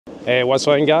Hey, what's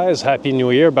going, guys? Happy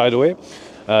New Year, by the way.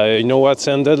 You know what's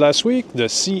ended last week? The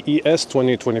CES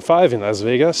 2025 in Las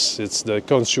Vegas. It's the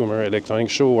consumer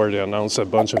electronics show where they announced a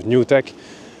bunch of new tech.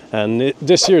 And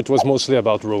this year it was mostly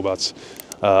about robots.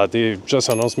 They just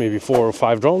announced maybe 4 or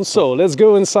 5 drones. So let's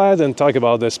go inside and talk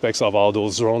about the specs of all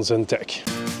those drones and tech.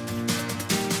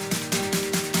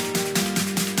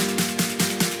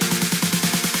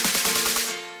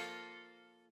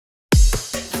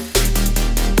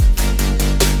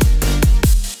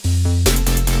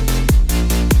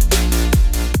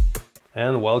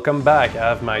 And welcome back. I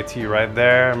have my tea right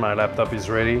there, my laptop is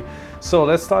ready. So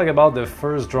let's talk about the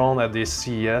first drone at this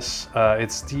CES.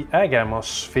 It's the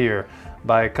HAGAMOsphere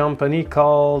by a company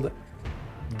called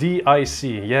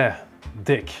DIC. Yeah,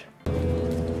 Dick.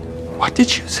 What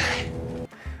did you say?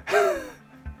 I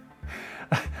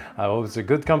hope it's a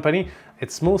good company.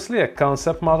 It's mostly a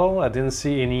concept model. I didn't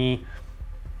see any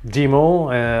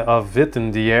demo of it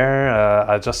in the air.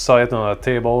 I just saw it on a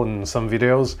table in some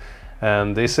videos.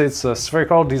 And they say it's a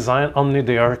spherical design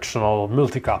omnidirectional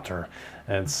multicopter.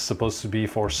 And it's supposed to be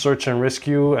for search and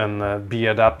rescue and be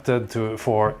adapted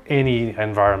for any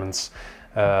environments.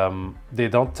 They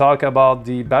don't talk about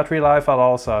the battery life at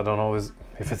all, so I don't know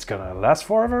if it's gonna last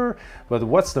forever. But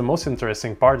what's the most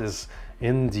interesting part is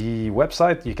in the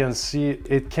website you can see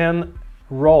it can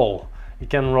roll.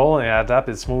 It can roll and adapt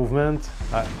its movement.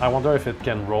 I wonder if it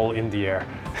can roll in the air.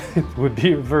 It would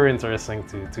be very interesting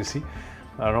to see.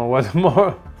 I don't know what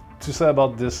more to say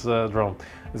about this drone.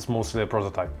 It's mostly a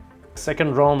prototype.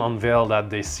 Second drone unveiled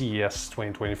at the CES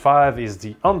 2025 is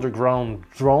the underground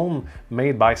drone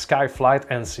made by Skyflight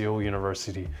NCO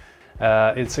University.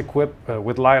 It's equipped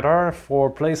with LiDAR for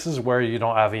places where you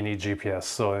don't have any GPS.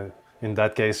 So in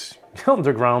that case,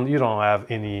 underground, you don't have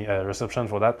any reception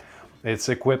for that. It's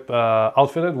equipped,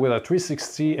 outfitted with a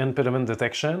 360 impediment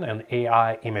detection and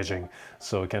AI imaging.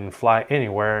 So it can fly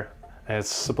anywhere. It's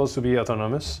supposed to be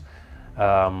autonomous.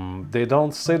 They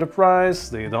don't say the price,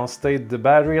 they don't state the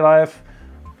battery life.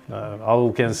 All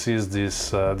we can see is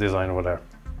this design over there.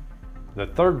 The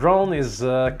third drone is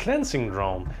a cleansing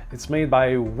drone. It's made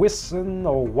by Wisson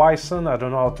or Wisson, I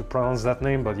don't know how to pronounce that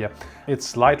name, but yeah.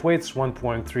 It's lightweight, it's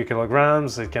 1.3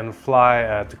 kilograms. It can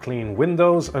fly to clean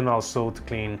windows and also to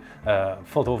clean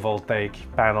photovoltaic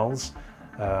panels.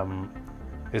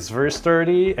 It's very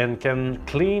sturdy and can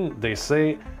clean, they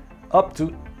say, up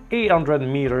to 800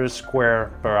 meters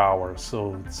square per hour.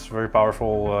 So it's very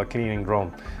powerful cleaning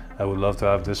drone. I would love to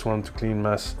have this one to clean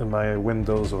my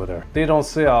windows over there. They don't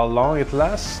say how long it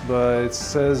lasts, but it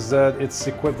says that it's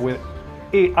equipped with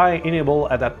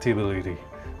AI-enabled adaptability.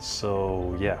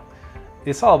 So yeah,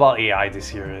 it's all about AI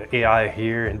this year. AI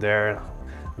here and there.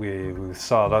 We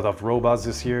saw a lot of robots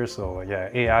this year, so yeah,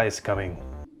 AI is coming.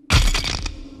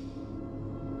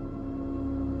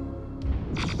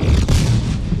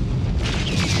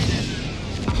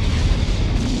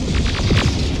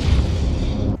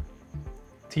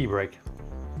 Tea break.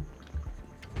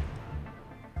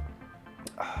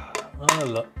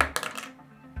 Oh,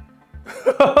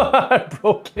 I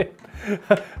broke it.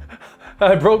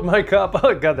 I broke my cup.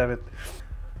 Oh, God damn it.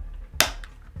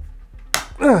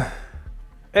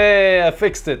 Hey, I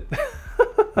fixed it.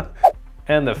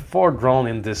 And the fourth drone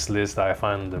in this list I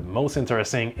find the most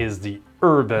interesting is the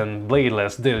urban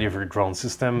bladeless delivery drone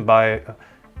system by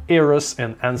Airus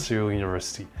and NCO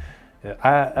University.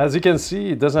 As you can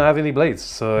see, it doesn't have any blades,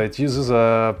 so it uses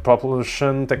a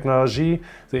propulsion technology,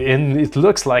 and it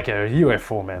looks like a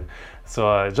UFO, man.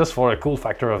 So just for a cool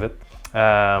factor of it,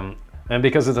 and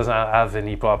because it doesn't have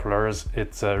any propellers,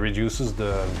 it reduces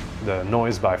the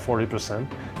noise by 40%.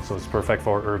 So it's perfect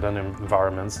for urban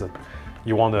environments that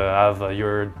you want to have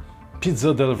your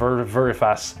pizza delivered very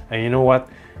fast. And you know what?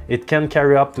 It can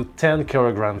carry up to 10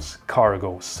 kilograms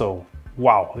cargo. So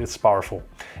wow, it's powerful.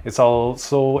 It's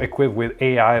also equipped with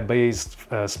AI-based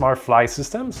smart flight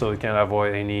system, so it can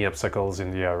avoid any obstacles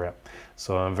in the area.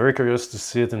 So I'm very curious to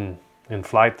see it in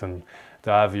flight and to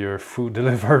have your food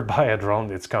delivered by a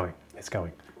drone. It's coming, it's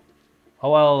coming.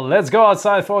 Oh well, let's go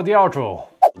outside for the outro.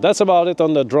 That's about it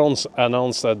on the drones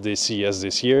announced at the CES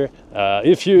this year.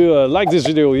 If you like this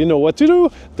video, you know what to do.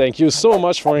 Thank you so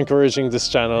much for encouraging this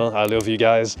channel. I love you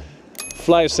guys.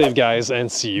 Fly safe, guys, and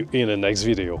see you in the next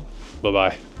video.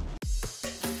 Bye-bye.